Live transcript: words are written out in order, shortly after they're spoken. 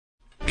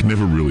can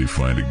never really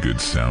find a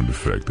good sound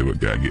effect of a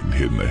guy getting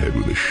hit in the head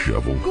with a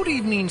shovel. Good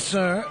evening,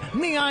 sir.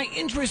 May I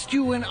interest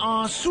you in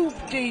our soup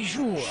de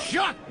jour?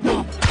 Shut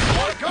the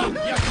fuck up,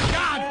 you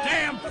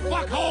goddamn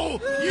fuckhole!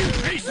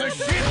 You piece of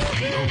shit!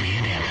 The Opie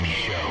and Anthony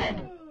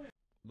Show.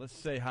 Let's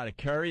say hi to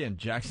Kerry in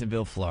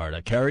Jacksonville,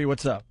 Florida. Kerry,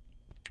 what's up?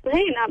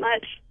 Hey, not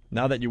much.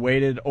 Now that you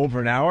waited over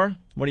an hour,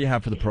 what do you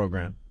have for the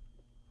program?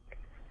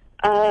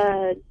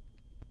 I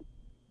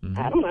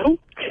don't know.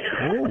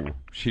 Oh,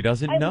 she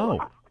doesn't know.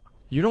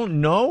 You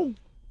don't know?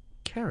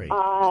 Kerry.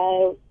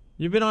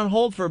 You've been on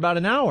hold for about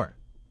an hour.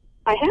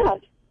 I have.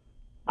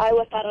 I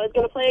thought I was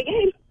going to play a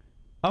game.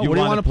 Oh, what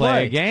do you want to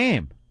play? A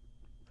game?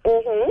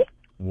 Mm-hmm.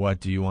 What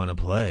do you want to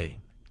play?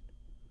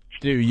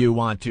 Do you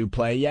want to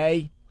play,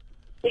 yay?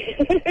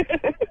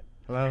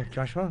 Hello,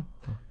 Joshua.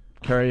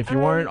 Kerry, if you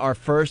weren't our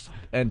first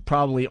and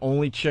probably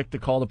only chick to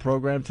call the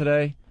program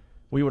today,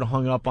 we would have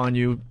hung up on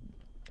you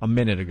a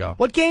minute ago.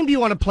 What game do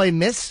you want to play,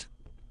 miss?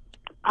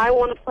 I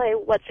want to play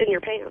What's in Your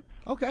Pants.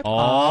 Okay.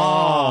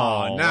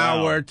 Oh,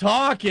 now we're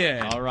talking.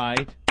 All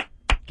right.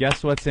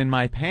 Guess what's in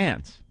my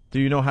pants? Do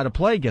you know how to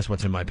play Guess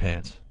What's in My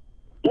Pants?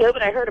 No,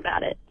 but I heard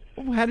about it.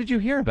 Well, how did you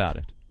hear about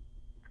it?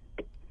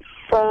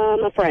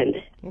 From a friend.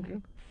 Okay.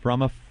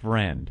 From a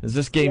friend. Is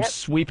this game Yep.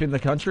 sweeping the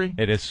country?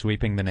 It is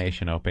sweeping the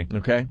nation, Opie.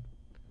 Okay.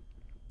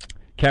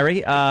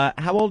 Kerry, how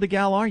old a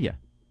gal are you?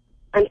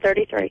 I'm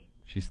 33.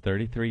 She's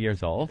 33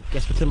 years old.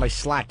 Guess what's in my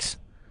slacks?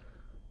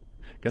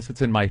 Guess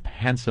what's in my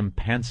handsome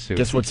pantsuit?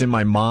 Guess what's in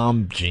my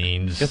mom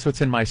jeans? Guess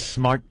what's in my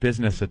smart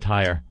business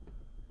attire?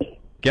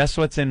 Guess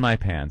what's in my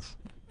pants?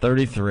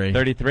 33.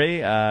 33.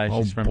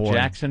 She's from boy.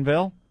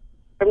 Jacksonville.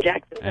 From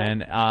Jacksonville.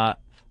 And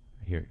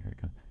here you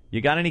go.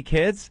 You got any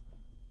kids?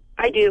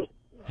 I do.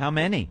 How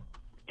many?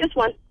 Just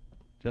one.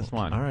 Just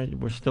one. All right,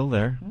 we're still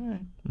there. All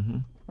right. Mm-hmm.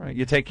 All right.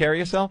 You take care of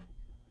yourself?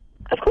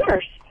 Of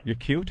course. You're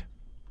cute?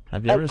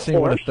 Have you ever seen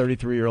what a course.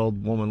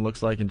 33-year-old woman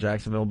looks like in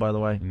Jacksonville, by the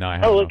way? No, I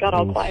haven't. Oh, it got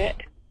all quiet.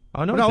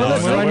 Oh, no, No, it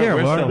doesn't. we're right here.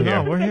 We're still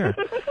No, here. we're here.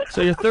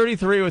 So you're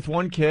 33 with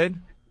one kid?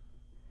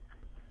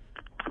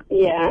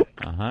 Yeah.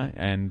 Uh-huh.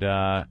 And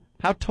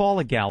how tall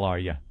a gal are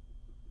you?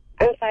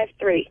 I'm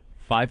 5'3".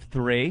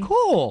 5'3".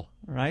 Cool.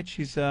 All right.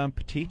 She's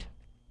petite.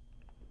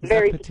 Is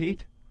Very that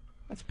petite?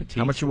 That's petite.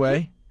 How much you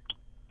weigh?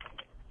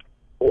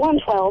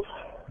 112.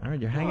 All right,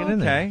 you're hanging in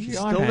there. Okay, She's you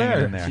are still hanging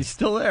there. in there. She's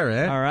still there,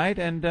 eh? All right.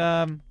 And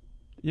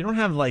You don't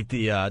have, like,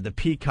 the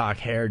peacock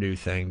hairdo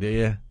thing, do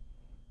you?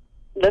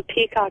 The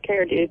peacock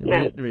hairdo.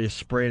 No. Where you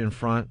spray it in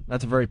front.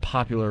 That's a very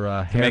popular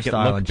to make it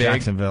hairstyle look in big,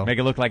 Jacksonville. make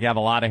it look like you have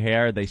a lot of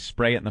hair, they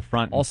spray it in the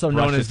front. Also and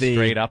known brush as it the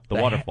straight up the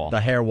ha- waterfall. The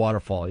hair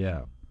waterfall,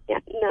 yeah. Yeah,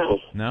 no.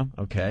 No?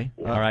 Okay.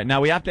 All right. Now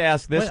we have to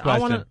ask this Wait,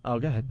 question. Oh,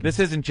 go ahead. This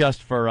isn't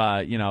just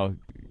for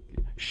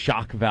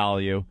shock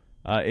value.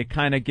 It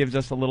kind of gives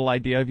us a little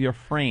idea of your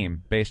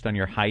frame based on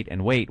your height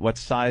and weight. What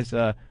size?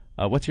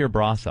 What's your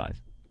bra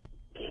size?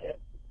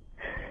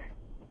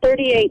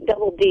 38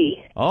 double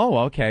D. Oh,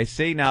 okay.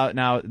 See,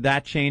 now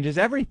that changes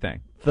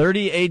everything.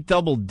 38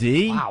 double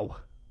D? Wow.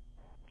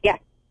 Yeah.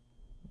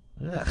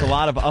 That's a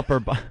lot of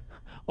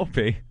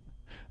Opie.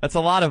 That's a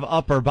lot of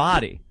upper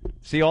body.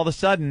 See, all of a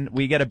sudden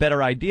we get a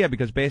better idea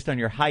because based on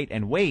your height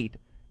and weight,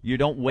 you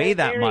don't weigh I'm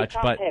that very much,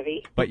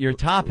 top-heavy. but you're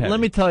top heavy. Let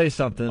me tell you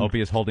something.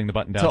 Opie is holding the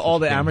button down To so all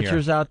she the can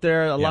amateurs hear. out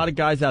there, a Yeah. lot of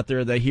guys out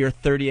there, they hear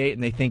 38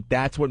 and they think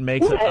that's what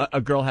makes a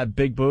girl have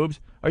big boobs.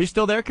 Are you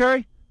still there,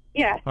 Kerry?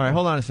 Yeah. All right,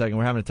 hold on a second.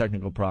 We're having a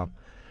technical problem.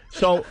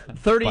 So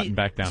 30. Button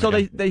back down so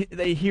again.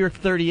 they hear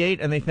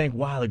 38 and they think,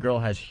 wow, the girl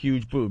has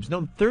huge boobs.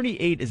 No,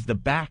 38 is the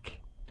back.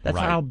 That's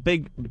Right. how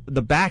big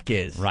the back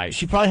is. Right.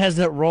 She probably has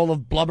that roll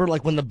of blubber,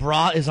 like when the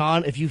bra is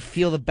on. If you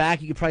feel the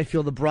back, you can probably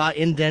feel the bra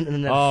indent and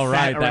then that Oh,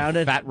 fat right, around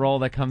that it. fat roll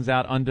that comes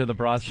out under the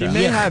bra She strap.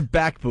 may have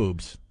back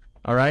boobs.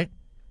 All right.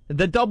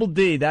 The double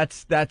D,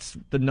 that's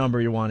the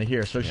number you want to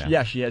hear. So she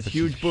has So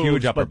huge she's boobs,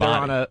 huge upper but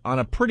they're body. on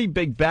a pretty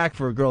big back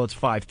for a girl that's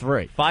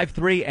 5'3".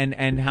 5'3",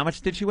 and how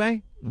much did she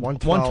weigh?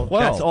 112.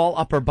 That's all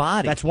upper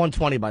body. That's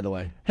 120, by the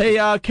way. Hey,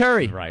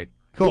 Kerry. right.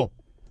 Cool.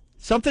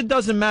 Something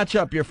doesn't match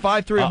up. You're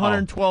 5'3",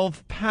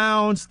 112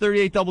 pounds,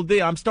 38 double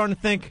D. I'm starting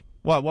to think,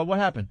 what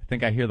happened? I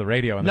think I hear the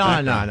radio in the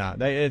No.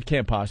 background. It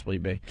can't possibly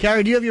be.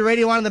 Carrie, do you have your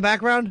radio on in the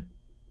background?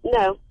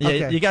 No. Yeah,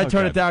 Okay. you got to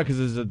turn Okay. it down because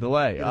there's a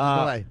delay. There's a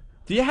delay.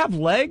 Do you have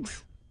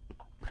legs?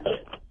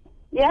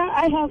 Yeah,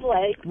 I have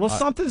legs. Well,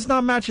 something's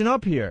not matching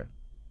up here.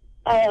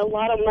 A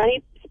lot of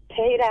money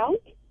paid out.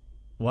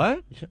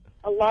 What?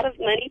 A lot of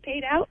money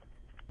paid out.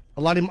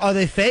 A lot of are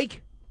they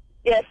fake?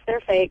 Yes, they're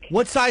fake.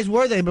 What size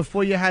were they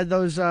before you had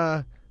those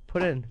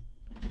put in?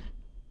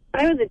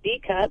 I was a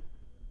D cup.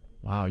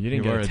 Wow, you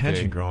didn't You were get a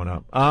attention D. growing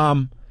up.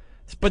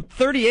 But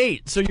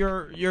 38. So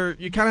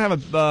you kind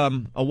of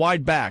have a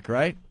wide back,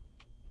 right?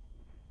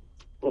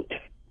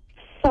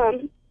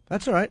 Some.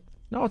 That's all right.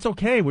 No, it's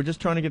okay. We're just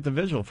trying to get the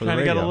visual for Trying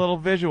the to radio. get a little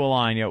visual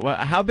on you.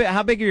 How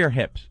big are your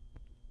hips?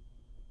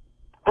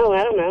 Oh,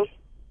 I don't know.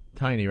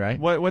 Tiny, right?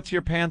 What's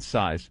your pants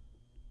size?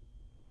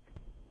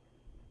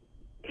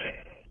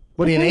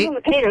 What are you, an Depends 8? on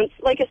the pants,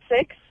 like a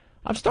 6.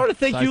 I'm starting to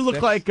think Size you look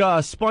 6? like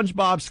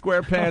SpongeBob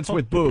SquarePants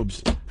with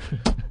boobs.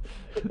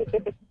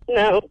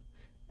 No.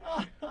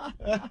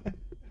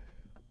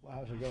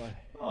 How's it going?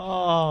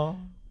 Oh.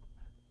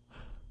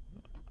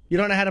 You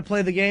don't know how to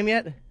play the game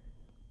yet?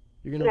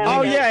 You're gonna. No.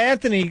 Oh, yeah,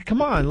 Anthony,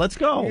 come on, let's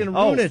go. You're gonna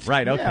ruin it.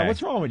 Right, okay. Yeah,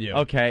 what's wrong with you?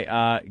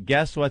 Okay,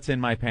 guess what's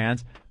in my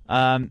pants?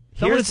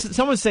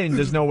 Someone's saying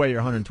there's no way you're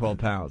 112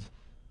 pounds.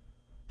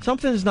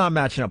 Something's not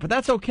matching up, but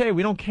that's okay.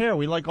 We don't care.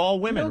 We like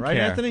all women, right,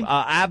 care. Anthony?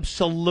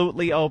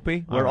 Absolutely,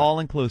 Opie. We're all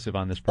inclusive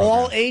on this program.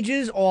 All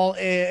ages, all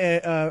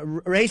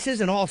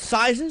races, and all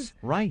sizes.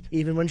 Right.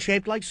 Even when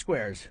shaped like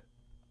squares.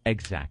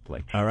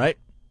 Exactly. All right.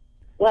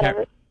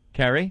 Whatever.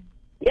 Carrie?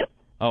 Yep.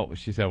 Oh,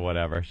 she said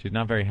whatever. She's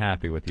not very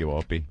happy with you,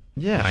 Opie.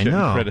 Yeah, You I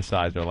shouldn't know.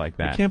 criticize her like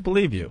I that. can't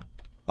believe you.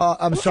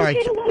 I'm sorry. I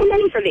paid a lot of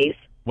money for these.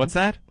 What's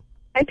that?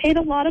 I paid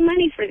a lot of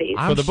money for these.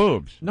 For the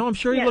boobs. No, I'm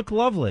sure you Yeah. look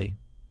lovely.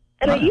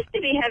 And I used to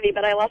be heavy,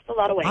 but I lost a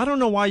lot of weight. I don't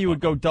know why you would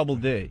go double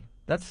D.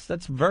 That's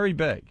very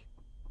big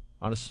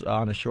on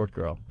a short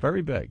girl.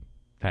 Very big.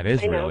 That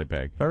is I know. really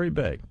big. Very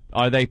big.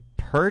 Are they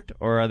pert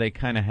or are they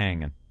kind of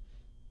hanging?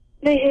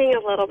 They hang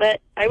a little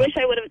bit. I wish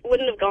I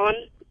wouldn't have gone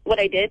what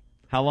I did.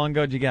 How long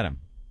ago did you get them?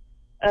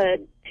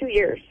 2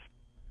 years.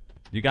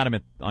 You got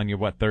them on your,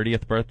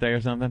 30th birthday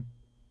or something?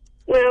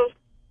 Well,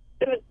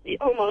 it was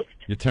almost.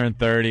 You turned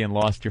 30 and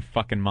lost your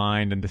fucking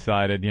mind and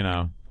decided, it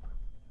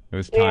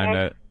was time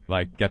Yeah. to,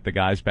 get the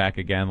guys back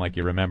again like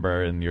you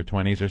remember in your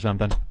 20s or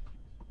something?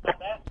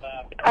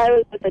 I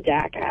was with a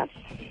jackass.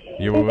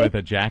 You were with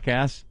a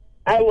jackass?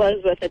 I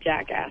was with a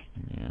jackass.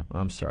 Yeah.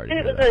 I'm sorry to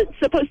And hear it that. was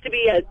supposed to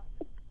be a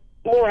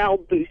morale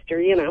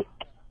booster,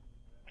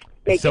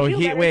 Make So you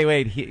feel better.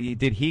 wait.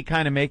 Did he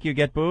kind of make you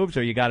get boobs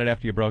or you got it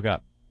after you broke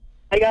up?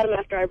 I got him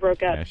after I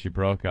broke up. Yeah, she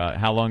broke up.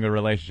 How long a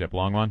relationship?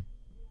 Long one?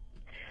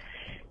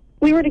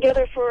 We were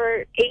together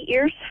for 8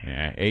 years.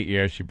 Yeah, 8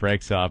 years. She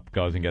breaks up,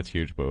 goes and gets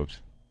huge boobs.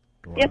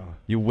 Yep.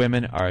 You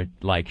women are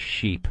like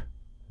sheep.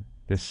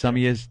 There's some of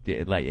you,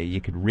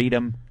 you could read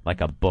them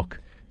like a book.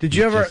 Did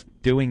you You're ever?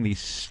 just doing these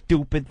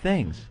stupid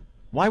things?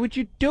 Why would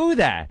you do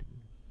that?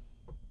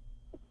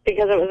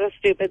 Because it was a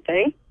stupid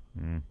thing.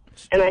 Mm.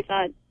 And I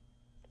thought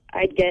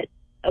I'd get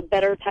a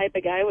better type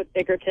of guy with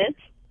bigger tits.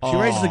 She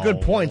raises a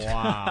good point.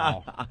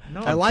 Wow.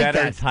 No, I like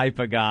Better that. type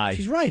of guy.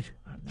 She's right.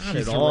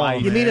 She's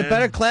right. You mean a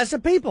better class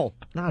of people.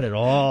 Not at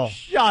all.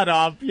 Shut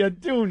up! You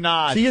do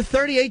not. So you're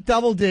 38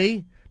 double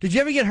D. Did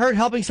you ever get hurt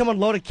helping someone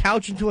load a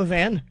couch into a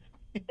van?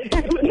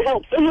 I would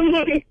help someone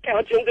load a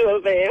couch into a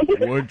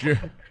van. Would you?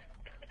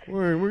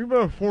 Wait, we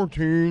about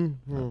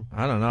 14.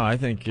 I don't know. I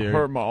think you're.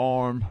 Hurt my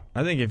arm.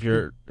 I think if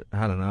you're.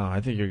 I don't know. I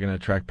think you're going to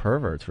attract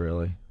perverts,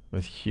 really.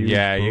 With huge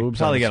Yeah, you boobs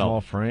probably on a get a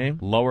small frame.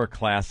 Lower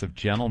class of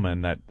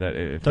gentlemen that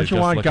if Don't you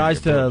want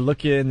guys to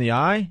look you in the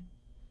eye?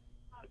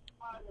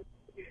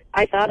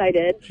 I thought I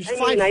did. She's I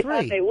mean, I 5'3".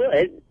 thought they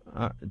would.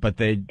 But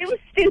they. It was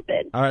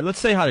stupid. All right, let's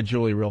say hi to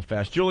Julie real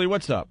fast. Julie,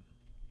 what's up?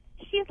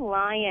 She's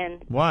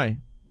lying. Why?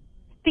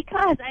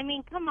 Because,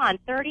 come on,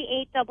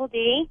 38 double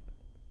D,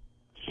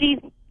 she's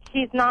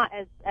not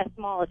as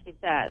small as she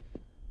says.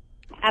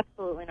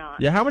 Absolutely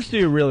not. Yeah, how much do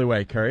you really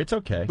weigh, Curry? It's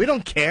okay. We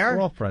don't care.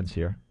 We're all friends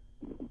here.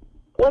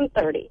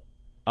 130.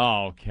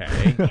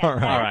 Okay. All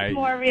right. All right.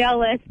 More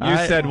realistic. You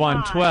said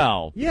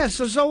 112. Yeah,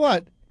 so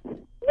what?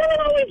 Women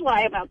always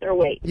lie about their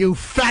weight. You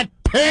fat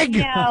pig!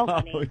 No,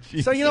 honey.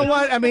 So you know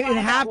what? I mean, it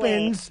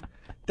happens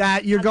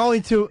that you're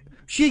going to...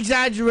 She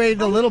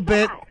exaggerated a little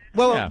bit.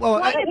 Well, Yeah. well,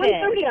 At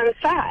 130, I'm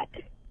fat.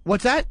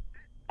 what's that?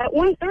 At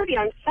 130,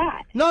 I'm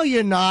fat. No,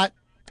 you're not.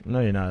 No,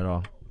 you're not at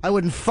all. I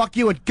wouldn't fuck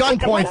you at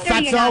gunpoint, What's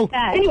there you got fatso.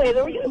 that? Anyway,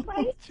 there were you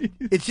play?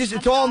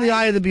 It's all in the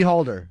eye of the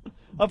beholder.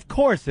 Of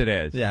course it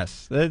is.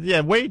 Yes.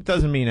 Yeah, weight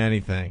doesn't mean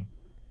anything.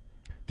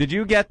 Did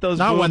you get those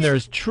Not boobs? when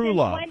there's true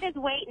love. When does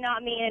weight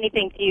not mean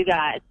anything to you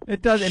guys?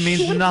 It does. It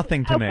means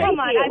nothing to Oh, me. come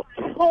on.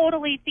 I've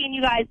totally seen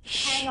you guys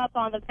hang up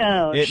on the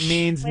phone. It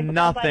means When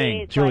nothing.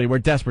 somebody's Julie, like, we're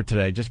desperate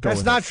today. Just go That's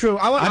with not it. true.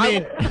 I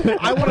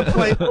want to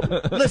play.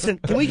 Listen,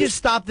 can we just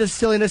stop this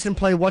silliness and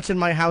play What's in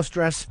My House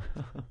Dress?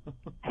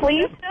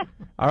 Please?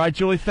 All right,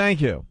 Julie, thank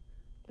you.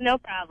 no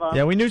problem.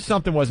 Yeah, we knew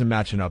something wasn't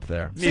matching up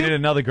there. Needed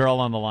another girl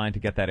on the line to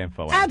get that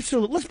info out.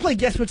 Absolutely. Let's play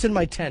Guess What's in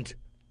My Tent.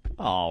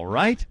 All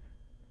right.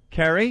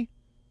 Carrie?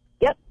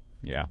 Yep.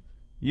 Yeah.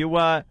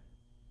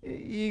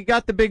 You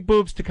got the big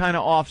boobs to kind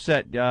of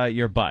offset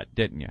your butt,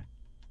 didn't you?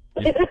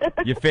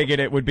 You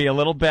figured it would be a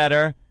little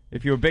better.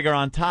 If you were bigger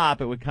on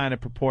top, it would kind of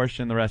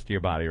proportion the rest of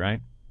your body,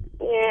 right?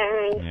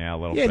 Yeah. Yeah, a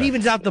little Yeah, it bit.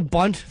 evens out the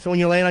bunt, so when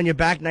you're laying on your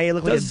back, now you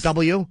look like a Does-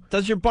 W.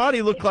 Does your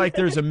body look like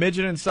there's a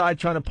midget inside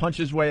trying to punch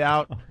his way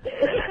out?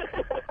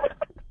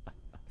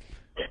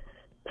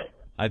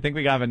 I think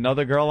we have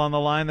another girl on the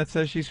line that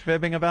says she's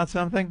fibbing about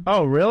something.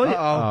 Oh, really?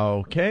 Uh-oh.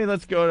 Okay,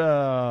 let's go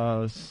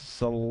to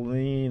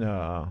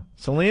Selena.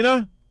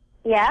 Selena?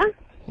 Yeah?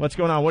 What's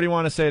going on? What do you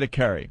want to say to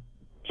Carrie?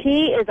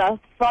 She is a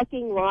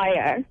fucking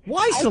liar.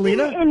 Why, I've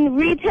Selena? been in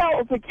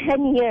retail for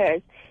 10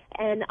 years,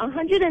 and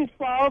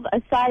 112,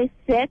 a size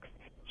 6,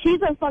 she's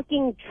a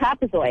fucking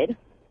trapezoid.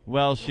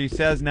 Well, she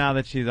says now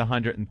that she's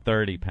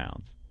 130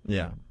 pounds.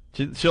 Yeah.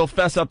 She'll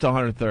fess up to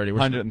 130.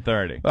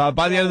 130. By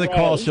the end of the No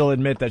call, way. she'll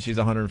admit that she's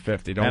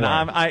 150. Don't And worry.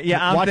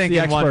 I'm Watch thinking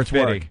the experts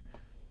 150. work.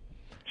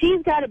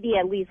 She's got to be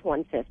at least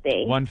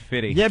 150.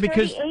 150. Yeah,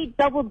 because 38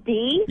 double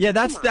D? yeah,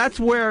 that's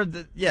where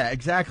yeah,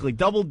 exactly.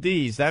 Double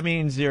D's. That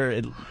means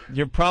you're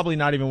probably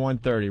not even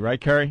 130, right,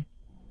 Carrie?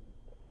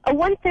 A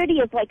 130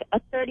 is like a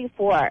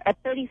 34, a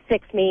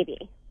 36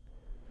 maybe.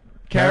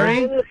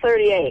 Carrie? I'm a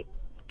 38.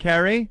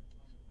 Carrie?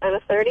 I'm a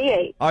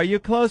 38. Are you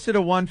closer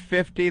to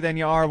 150 than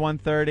you are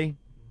 130?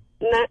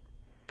 No.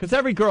 Because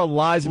every girl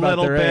lies about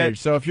Little their bit. age.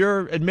 So if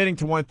you're admitting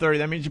to 130,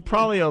 that means you're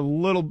probably a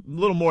little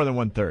more than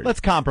 130. Let's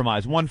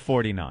compromise.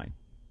 149.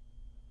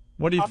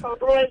 What do you? I'll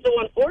compromise to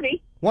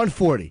 140.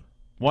 140.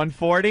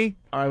 140?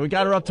 All right, we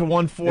got her up to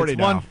 140 It's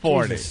now.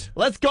 140. Jesus.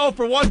 Let's go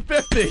for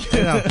 150.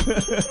 You know.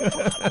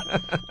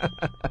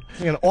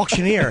 Like an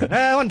auctioneer.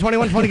 120,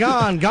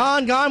 120,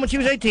 gone when she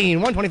was 18.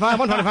 125,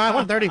 125,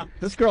 130.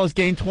 This girl has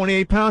gained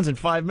 28 pounds in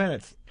 5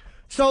 minutes.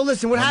 So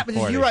listen, what happens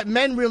is 140. you're right.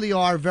 Men really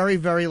are very,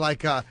 very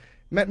like.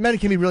 Men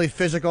can be really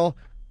physical.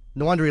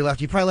 No wonder he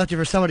left. You probably left you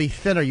for somebody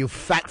thinner. You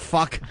fat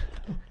fuck.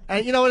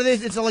 And you know what it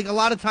is? It's like a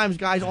lot of times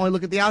guys only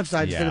look at the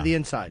outside instead of the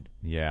inside.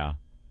 Yeah.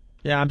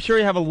 Yeah, I'm sure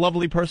you have a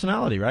lovely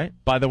personality, right?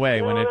 By the way,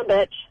 I'm a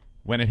bitch.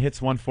 when it hits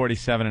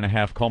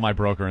 147.5, call my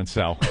broker and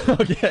sell.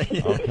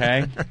 Okay.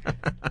 Okay?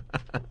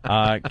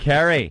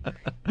 Carrie,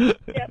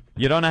 Yep.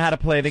 you don't know how to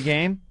play the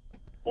game,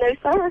 No,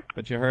 sir.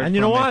 but you heard And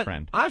you from know my what?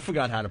 friend. I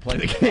forgot how to play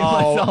the game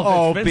Oh,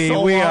 myself. It's been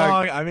so we long.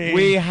 are. I mean,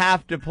 we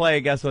have to play.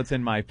 Guess what's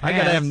in my I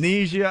pants? got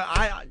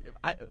amnesia.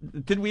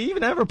 Did we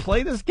even ever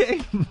play this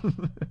game?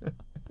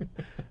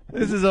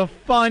 This is a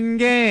fun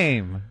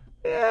game.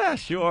 Yeah,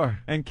 sure.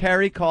 And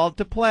Carrie called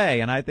to play,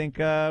 and I think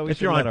we If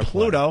should you're let on her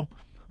Pluto.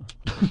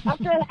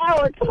 After an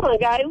hour, come on,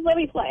 guys, let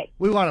me play.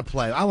 We want to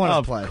play. I want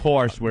Play. to play. Of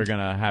course, we're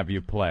gonna have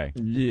you play.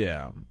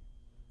 Yeah.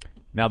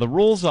 Now the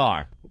rules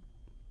are.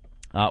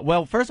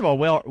 Well, first of all,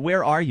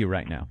 where are you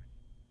right now?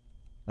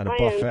 At a I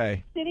buffet.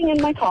 am sitting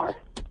in my car.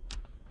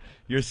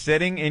 You're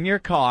sitting in your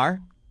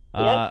car.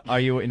 Yep. Are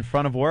you in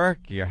front of work,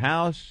 your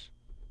house,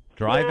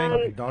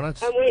 driving?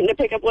 Donuts. I'm waiting to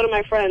pick up one of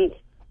my friends.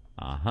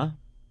 Uh-huh.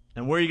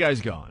 And where are you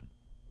guys going?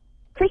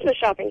 Christmas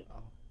shopping.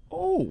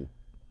 Oh.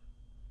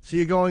 So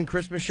you're going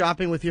Christmas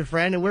shopping with your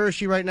friend, and where is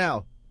she right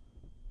now?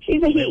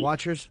 She's a he. Weight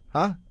Watchers,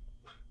 huh?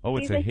 Oh,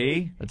 it's a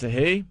he? It's a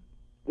he?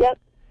 Yep.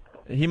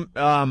 He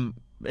and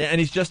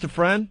he's just a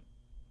friend?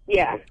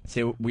 Yeah.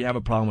 See, we have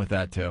a problem with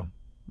that too.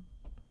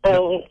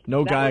 Oh.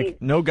 No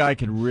that guy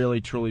could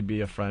really truly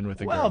be a friend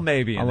with a girl. Well,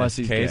 maybe in unless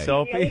this he's case, gay.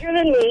 Opie. Younger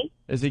than me.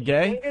 Is he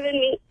gay? Younger than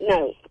me?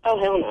 No. Oh,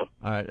 hell no.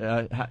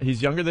 All right,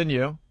 he's younger than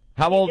you.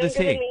 How old Younger is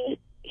than he? me.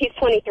 He's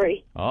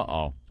 23.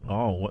 Uh-oh.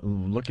 Oh,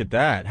 look at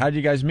that. How did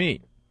you guys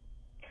meet?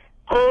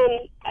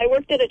 I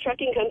worked at a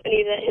trucking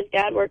company that his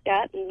dad worked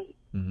at,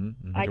 and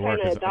I You work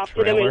kind as of a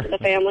adopted him trailer? into the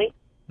family.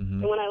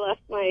 And when I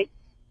left my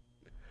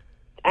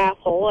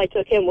asshole, I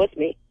took him with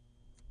me.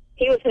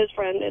 He was his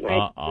friend, and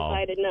I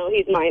decided, no,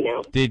 he's mine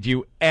now. Did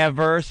you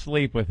ever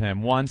sleep with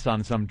him once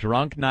on some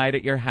drunk night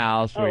at your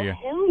house? Oh, Where you...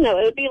 hell no.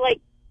 It would be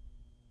like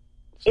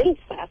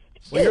incest.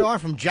 Well, you are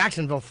from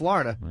Jacksonville,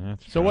 Florida.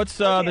 That's So true. what's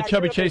Okay, the I grew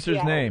chubby up in chaser's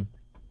Seattle. name?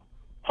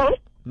 Huh?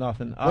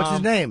 Nothing. What's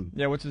his name?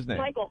 Yeah, what's his name?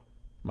 Michael.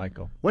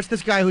 Michael. What's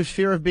this guy whose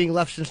fear of being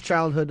left since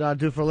childhood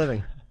do for a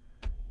living?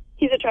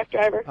 He's a truck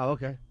driver. Oh,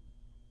 okay.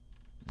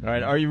 All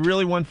right, are you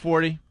really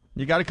 140?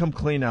 You got to come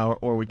clean now,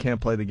 or we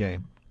can't play the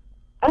game.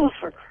 Oh,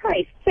 for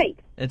Christ's sake.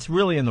 It's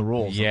really in the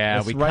rules. Yeah,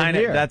 It's we right kind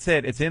of. here. That's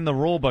it. It's in the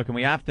rule book, and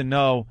we have to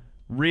know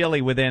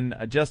really within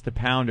just a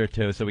pound or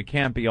two, so we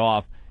can't be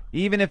off.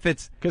 Even if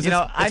it's, because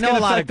I know a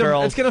lot of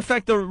girls. It's going to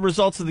affect the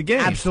results of the game.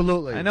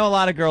 Absolutely. I know a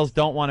lot of girls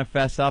don't want to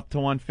fess up to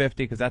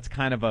 150 because that's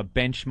kind of a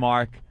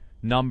benchmark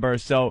number.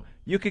 So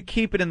you could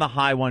keep it in the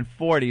high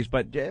 140s,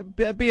 but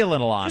be a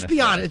little honest. Just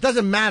be honest. It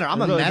doesn't matter.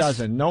 I'm It a really mess.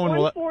 doesn't. No one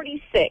will.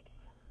 146.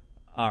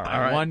 All right, All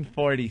right.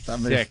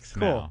 146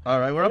 Cool. now. All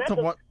right, we're up to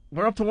what?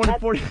 We're up to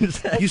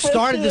 140. You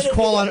started this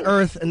call on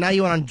Earth, and now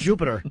you went on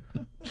Jupiter.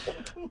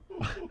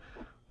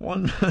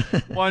 One.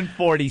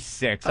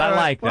 146. I All right.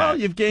 like that. Well,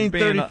 you've gained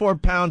Being 34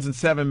 pounds in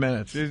 7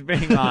 minutes. She's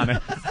being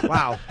honest.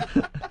 Wow.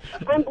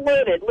 I'm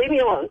bloated. Leave me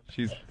alone.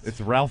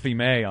 It's Ralphie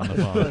May on the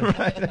phone.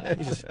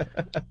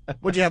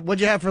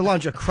 What'd you have for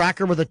lunch? A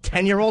cracker with a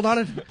 10-year-old on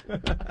it?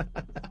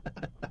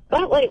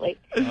 Not lately.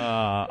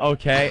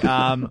 Okay.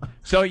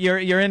 So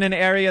you're in an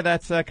area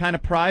that's kind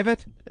of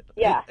private?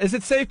 Yeah. Is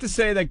it safe to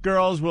say that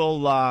girls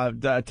will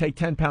take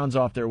 10 pounds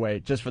off their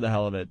weight just for the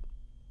hell of it?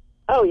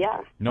 Oh, yeah.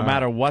 No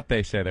matter what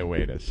they say their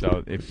weight is.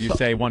 So if you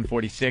say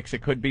 146,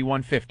 it could be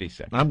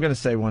 156. I'm going to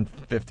say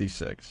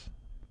 156.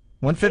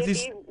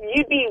 150.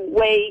 You'd be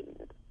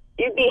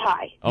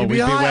high. Oh, You'd we'd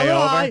be be high, way a little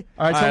over? high.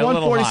 All right, so a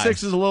little 146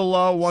 high. is a little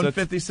low.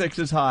 156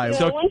 is high. Yeah,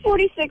 So-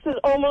 146 is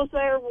almost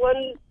there.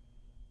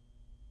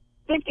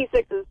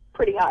 156 is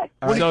pretty high.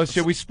 So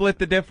should we split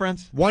the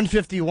difference?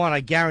 151, I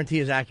guarantee,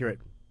 is accurate.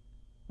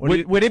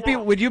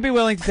 Would you be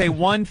willing to say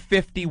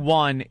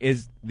 151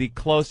 is the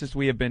closest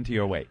we have been to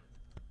your weight?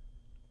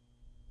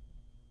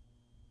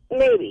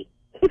 Maybe.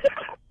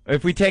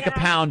 If we take a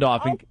pound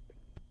off.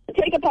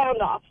 Take a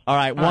pound off. All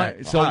right, All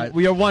right, so all right.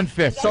 we are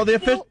 150. So the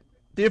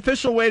The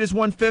official weight is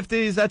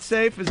 150. Is that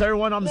safe? Is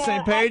everyone on the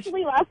same page?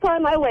 Actually, last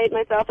time I weighed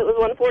myself, it was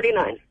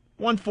 149.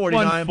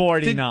 149.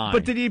 149.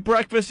 But did you eat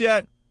breakfast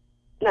yet?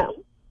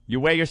 No. You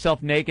weigh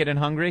yourself naked and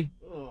hungry?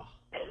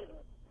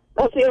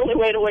 That's the only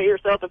way to weigh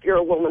yourself if you're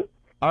a woman.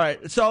 All right.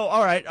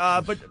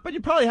 But you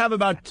probably have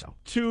about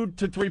 2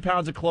 to 3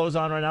 pounds of clothes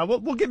on right now.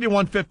 We'll give you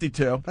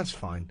 152. That's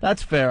fine.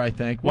 That's fair, I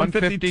think.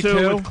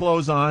 152 with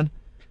clothes on.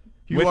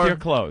 Your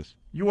clothes.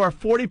 You are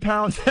 40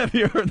 pounds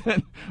heavier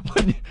than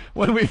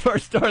when we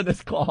first started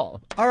this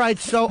call. All right,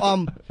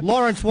 so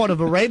Lawrence, what,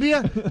 of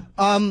Arabia?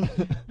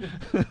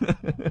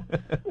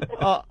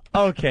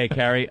 Okay,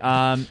 Carrie.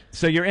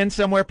 So you're in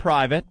somewhere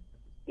private.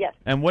 Yes.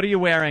 And what are you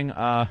wearing?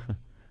 Are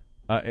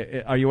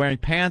you wearing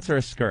pants or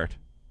a skirt?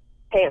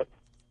 Pants.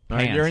 All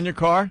right, Pants. you're in your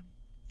car?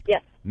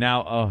 Yes.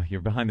 Now,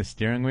 you're behind the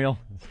steering wheel?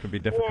 This could be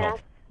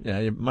difficult. Yeah,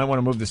 you might want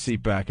to move the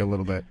seat back a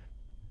little bit.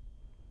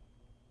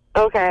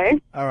 Okay.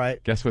 All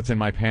right. Guess what's in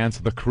my pants?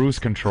 The cruise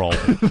control.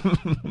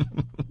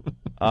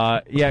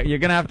 Yeah, you're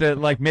going to have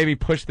to, maybe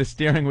push the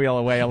steering wheel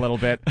away a little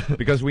bit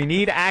because we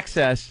need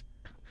access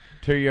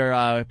to your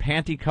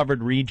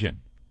panty-covered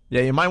region.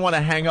 Yeah, you might want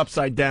to hang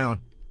upside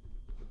down.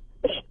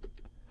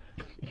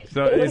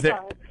 So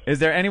is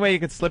there any way you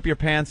could slip your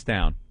pants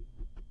down?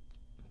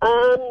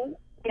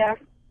 Yeah.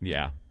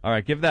 Yeah. All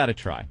right, give that a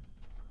try.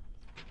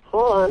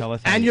 Hold on. Tell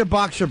us And your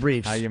boxer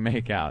briefs. how you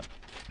make out.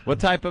 What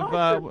type of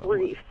Boxer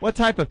brief. what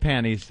type of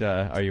panties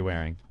are you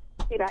wearing?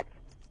 T-back.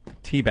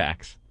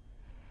 T-backs.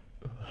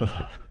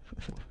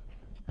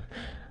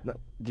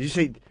 Did you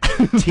say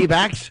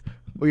T-backs?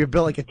 Or you're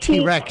built like a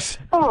T-Rex?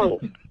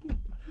 Oh.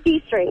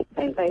 G-string.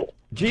 Same thing.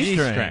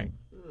 G-string.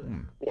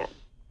 Yeah.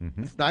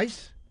 It's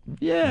nice.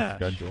 Yeah.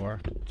 Good. Sure.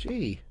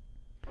 Gee.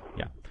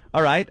 Yeah.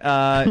 All right.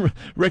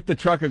 Rick the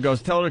trucker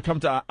goes, tell her to come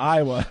to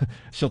Iowa.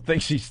 She'll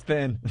think she's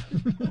thin.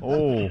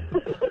 Oh.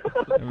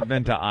 Never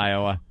been to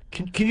Iowa.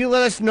 Can you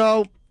let us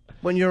know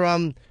when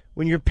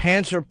your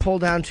pants are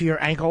pulled down to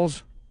your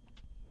ankles?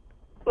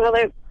 Well,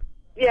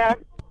 yeah.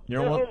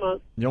 You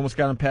Almost. almost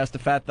got him past the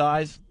fat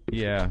thighs?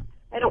 Yeah.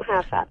 I don't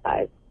have fat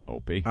thighs.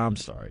 Opie. I'm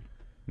sorry.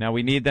 Now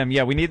we need them.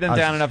 Yeah, we need them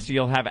down enough so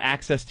you'll have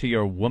access to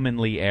your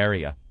womanly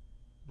area.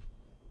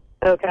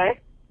 Okay.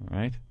 All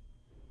right.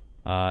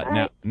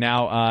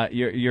 Now,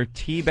 your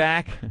tea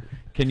back.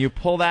 Can you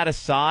pull that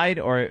aside,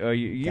 or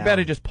you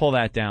better just pull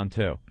that down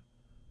too?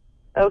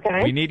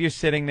 Okay. We need you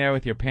sitting there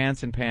with your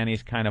pants and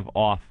panties kind of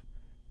off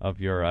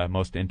of your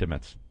most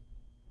intimates.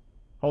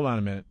 Hold on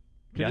a minute.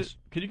 Yes.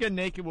 Could you get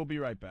naked? We'll be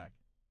right back.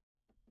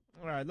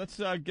 All right,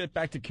 let's get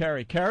back to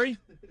Carrie. Carrie?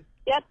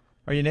 Yep.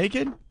 Are you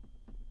naked?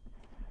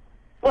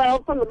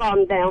 Well, from the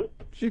bottom down.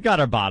 She's got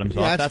her bottoms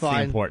off. that's That's the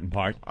fine. important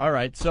part. All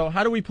right, so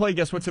how do we play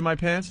Guess What's in My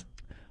Pants?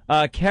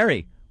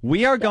 Carrie,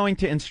 we are going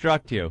to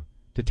instruct you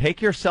to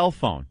take your cell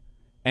phone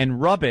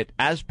and rub it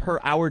as per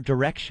our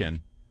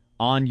direction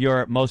on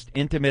your most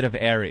intimate of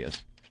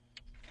areas.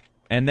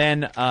 And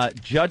then,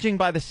 judging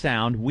by the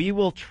sound, we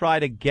will try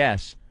to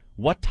guess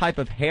what type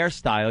of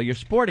hairstyle you're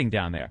sporting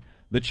down there.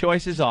 The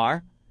choices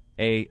are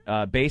a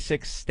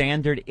basic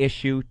standard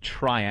issue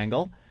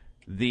triangle,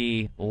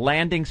 the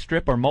landing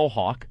strip or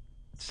mohawk,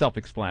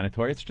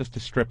 self-explanatory, it's just a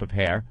strip of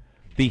hair,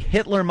 the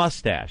Hitler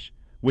mustache,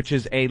 which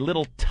is a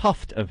little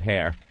tuft of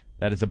hair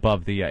that is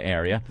above the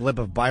area. Lip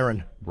of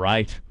Byron.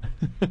 Right.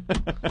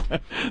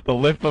 The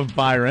lip of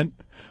Byron.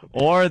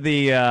 Or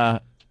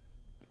the,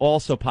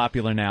 also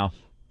popular now,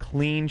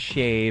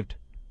 clean-shaved,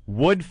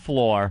 wood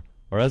floor,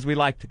 or as we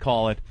like to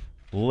call it,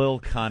 Lil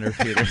Connor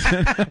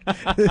Peterson.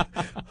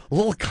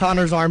 Little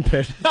Connor's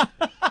armpit.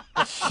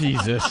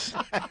 Jesus.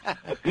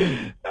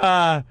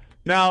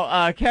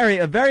 Now, Carrie,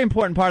 a very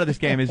important part of this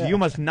game is you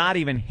must not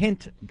even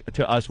hint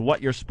to us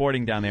what you're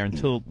sporting down there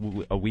until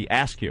we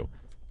ask you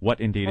what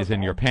indeed is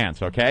in your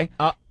pants, okay?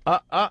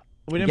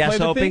 We didn't Yes, play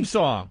the Opie? theme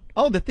song.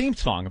 Oh, the theme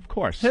song, of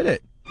course. Hit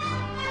it.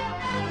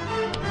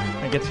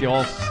 That gets you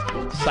all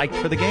psyched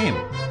for the game.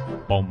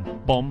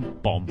 Boom, boom,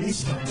 boom.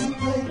 It's time to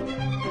play.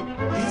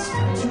 It's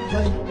time to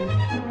play.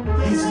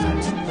 It's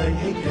time to play.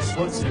 Hey, guess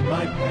what's in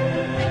my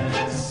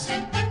pants?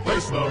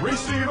 Place the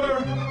receiver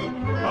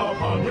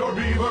upon your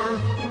beaver.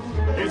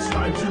 It's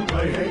time to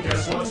play. Hey,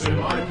 guess what's in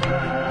my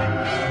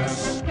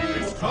pants?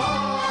 It's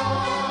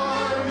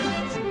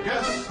time to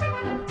guess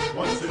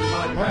what's in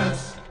my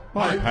pants.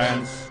 My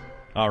pants.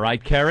 All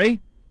right, Carrie?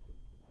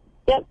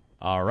 Yep.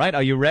 All right,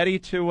 are you ready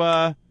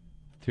to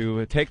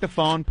take the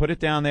phone, put it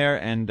down there,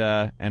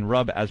 and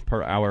rub as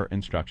per our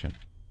instruction?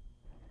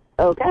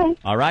 Okay.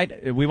 All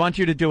right, we want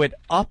you to do it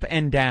up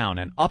and down,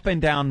 an up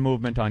and down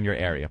movement on your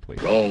area,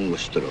 please. Wrong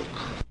stroke.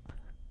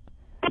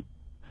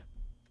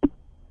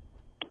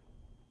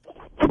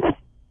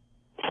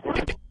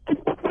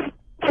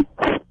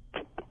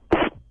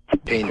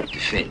 Paint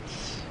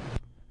defense.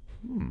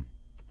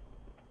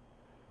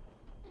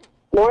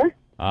 More?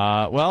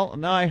 Well,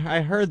 no,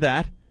 I heard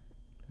that.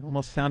 It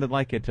almost sounded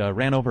like it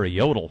ran over a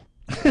yodel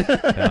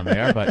down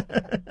there, but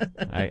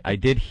I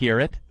did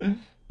hear it.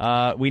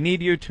 We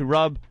need you to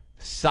rub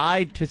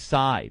side to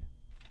side.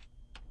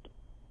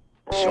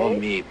 Show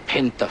me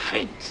paint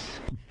defense.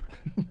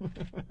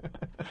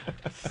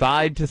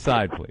 Side to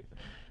side, please.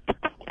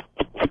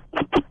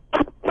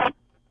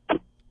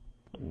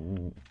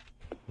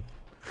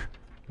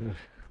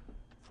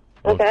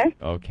 Okay.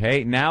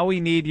 Okay, now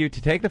we need you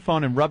to take the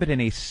phone and rub it in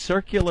a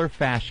circular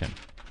fashion.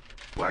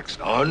 Wax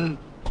on,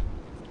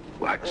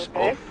 wax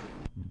off.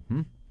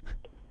 Mm-hmm.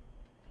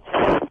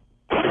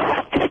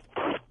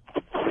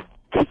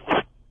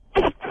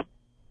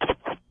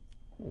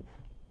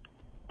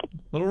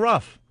 Little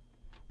rough.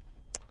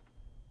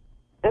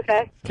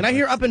 Okay. Can I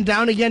hear up and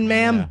down again,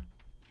 ma'am? Yeah.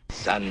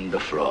 Sand the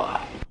floor.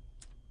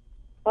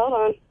 Hold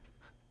on.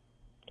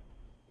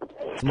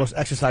 It's the most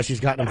exercise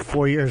she's gotten in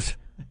 4 years.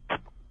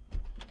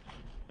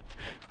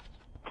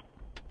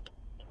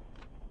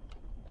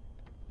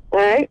 All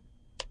right.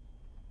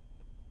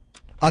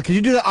 Could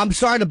you do that? I'm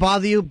sorry to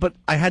bother you, but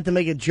I had to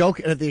make a joke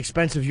at the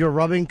expense of your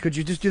rubbing. Could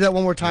you just do that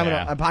one more time?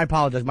 Yeah. I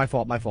apologize. My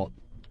fault.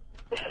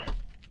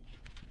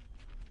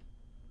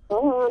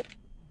 Hold on.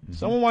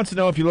 Someone wants to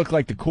know if you look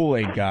like the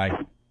Kool-Aid guy.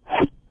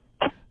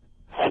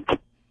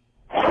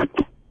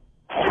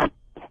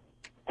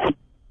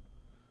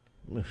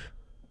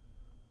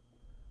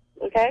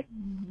 Okay.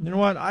 You know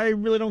what? I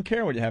really don't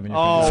care what you have in your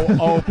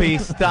Oh, Opie,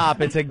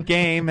 stop. It's a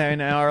game,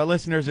 and our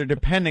listeners are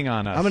depending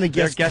on us. I'm going to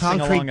guess They're guessing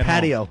concrete along at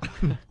patio.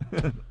 home.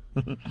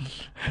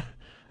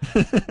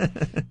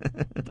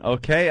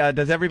 Okay,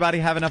 does everybody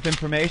have enough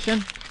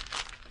information?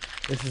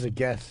 This is a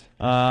guess.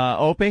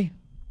 Opie?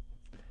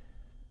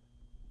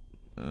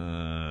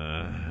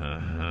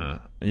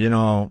 You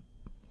know,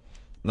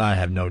 I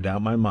have no doubt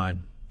in my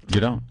mind. You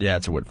don't? Yeah,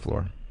 it's a wood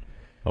floor.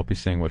 Opie's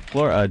saying wood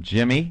floor.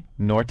 Jimmy?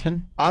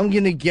 Norton? I'm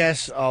going to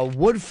guess a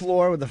wood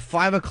floor with a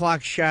 5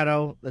 o'clock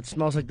shadow that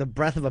smells like the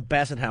breath of a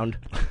basset hound.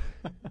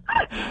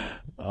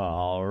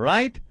 All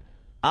right.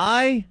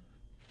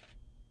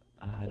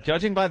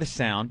 Judging by the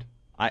sound,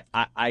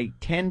 I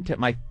tend to,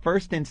 my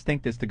first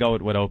instinct is to go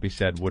with what Opie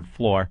said, wood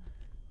floor.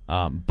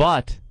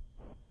 But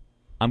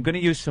I'm going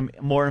to use some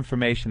more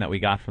information that we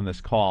got from this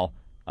call.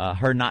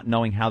 Her not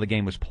knowing how the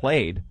game was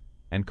played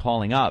and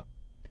calling up.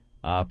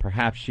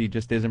 Perhaps she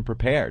just isn't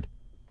prepared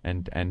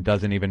and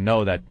doesn't even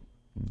know that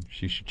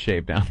she should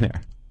shave down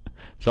there.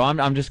 So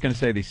I'm just going to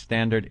say the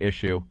standard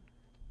issue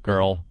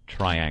girl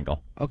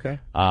triangle. Okay.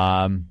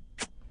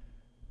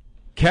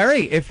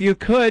 Carrie, if you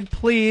could,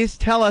 please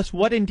tell us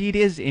what indeed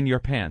is in your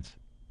pants.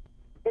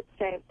 It's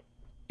shaved.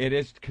 It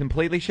is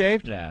completely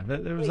shaved? Yeah,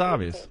 it was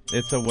obvious.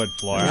 It's a wood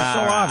floor. It was so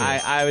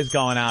obvious. I was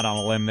going out on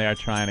a limb there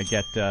trying to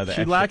get the She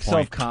extra lacks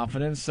point.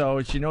 self-confidence,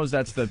 so she knows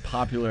that's the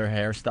popular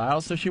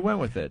hairstyle, so she went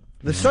with it.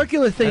 The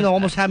circular thing, though,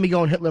 almost had me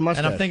going Hitler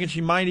mustache. And I'm thinking she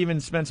might even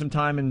spend some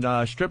time in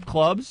strip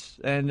clubs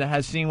and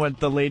has seen what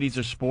the ladies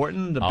are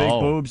sporting, the big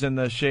boobs and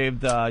the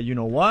shaved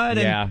you-know-what.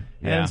 Yeah.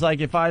 And it's like,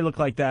 if I look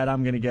like that,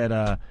 I'm going to get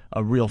a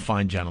real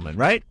fine gentleman,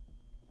 right?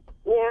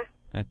 Yeah.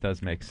 That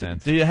does make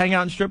sense. Do you hang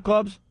out in strip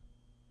clubs?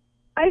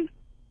 I've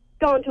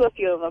gone to a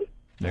few of them.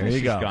 There you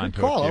She's go. gone Good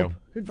to call, a few. Ope.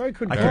 Very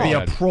good I call. could be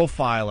a good.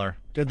 profiler.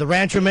 Did the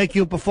rancher make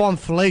you perform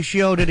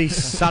fellatio? Did he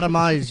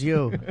sodomize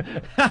you?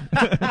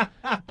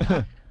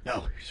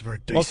 No, he's very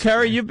decent. Well,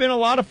 Carrie, you've been a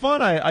lot of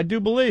fun, I do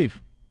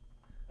believe.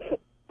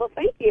 Well,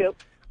 thank you.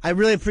 I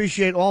really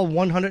appreciate all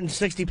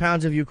 160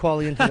 pounds of you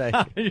calling in today.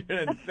 You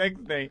didn't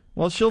think me.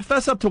 Well, she'll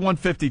fess up to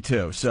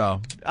 152,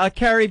 so.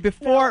 Carrie,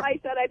 before... I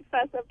said I'd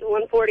fess up to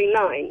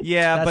 149.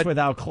 Yeah, That's but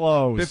without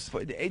clothes.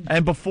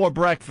 And before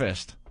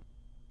breakfast.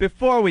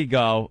 before we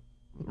go,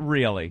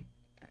 really,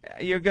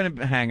 you're going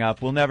to hang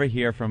up. We'll never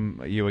hear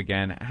from you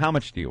again. How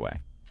much do you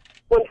weigh?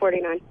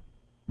 149.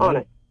 On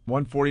it.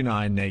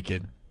 149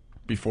 naked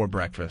before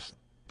breakfast.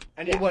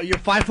 And what, you're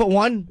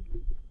 5'1"?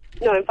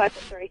 No, I'm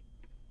 5'3".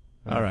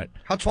 All right.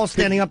 How tall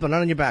standing up, though?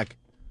 Not on your back.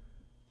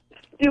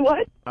 Do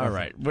what? All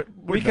right.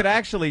 We could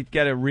actually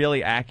get a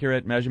really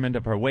accurate measurement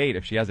of her weight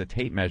if she has a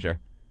tape measure.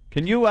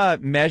 Can you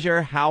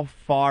measure how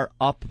far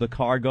up the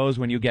car goes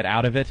when you get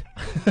out of it?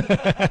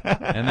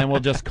 And then we'll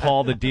just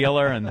call the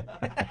dealer and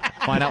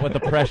find out what the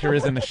pressure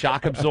is in the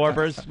shock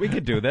absorbers. We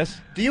could do this.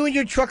 Do you and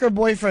your trucker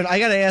boyfriend, I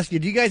got to ask you,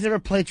 do you guys ever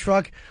play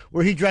truck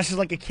where he dresses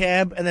like a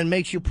cab and then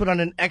makes you put on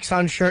an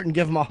Exxon shirt and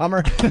give him a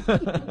Hummer?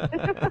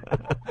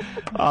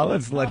 Oh,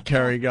 let's let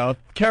Kerry go.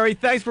 Kerry,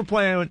 thanks for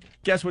playing.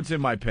 Guess what's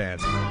in my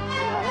pants?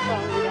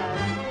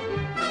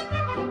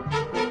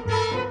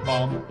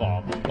 Bum,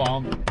 bum,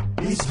 bum.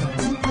 It's time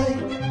to play.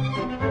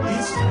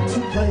 It's time to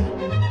play.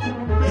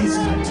 It's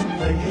time to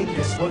play. Hey,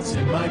 guess what's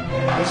in my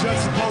pants? Is that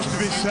supposed to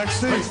be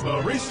sexy? Place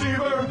the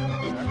receiver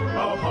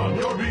upon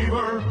your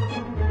beaver.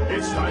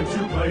 It's time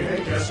to play.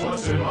 Hey, guess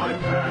what's in my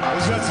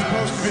pants? Is that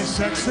supposed to be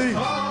sexy?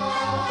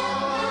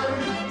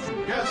 Time to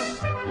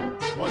guess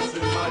what's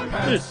in my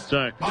pants.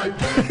 My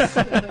pants.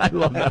 I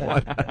love that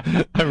one.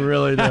 I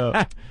really do.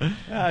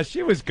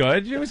 She was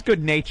good. She was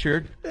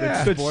good-natured.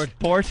 Yeah. Good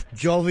sport.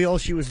 Jovial,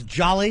 she was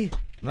jolly.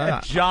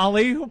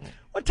 Jolly?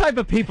 What type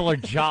of people are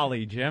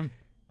jolly, Jim?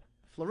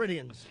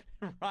 Floridians.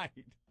 Right.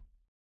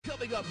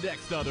 Coming up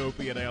next on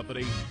Opie and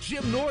Anthony,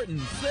 Jim Norton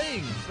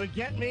sings.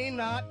 Forget me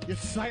not, you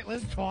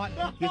sightless twat.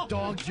 Your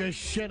dog just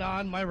shit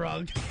on my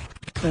rug.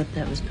 Thought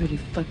that was pretty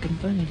fucking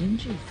funny,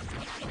 didn't you?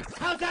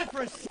 How's that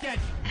for a sketch?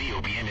 The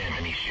Opie and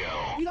Anthony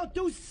Show. You don't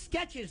do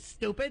sketches,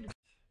 stupid.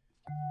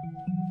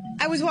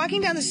 I was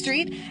walking down the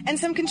street, and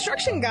some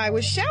construction guy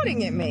was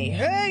shouting at me,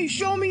 "Hey,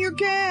 show me your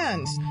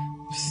cans!"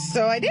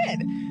 So I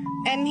did.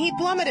 And he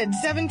plummeted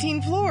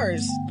 17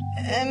 floors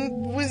and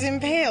was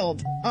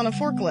impaled on a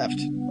forklift.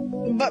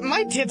 But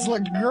my tits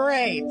looked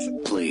great.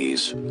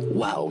 Please,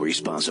 wow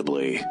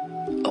responsibly.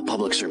 A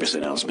public service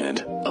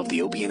announcement of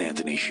the Opie and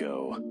Anthony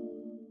Show.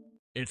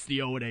 It's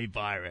the O&A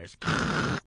virus.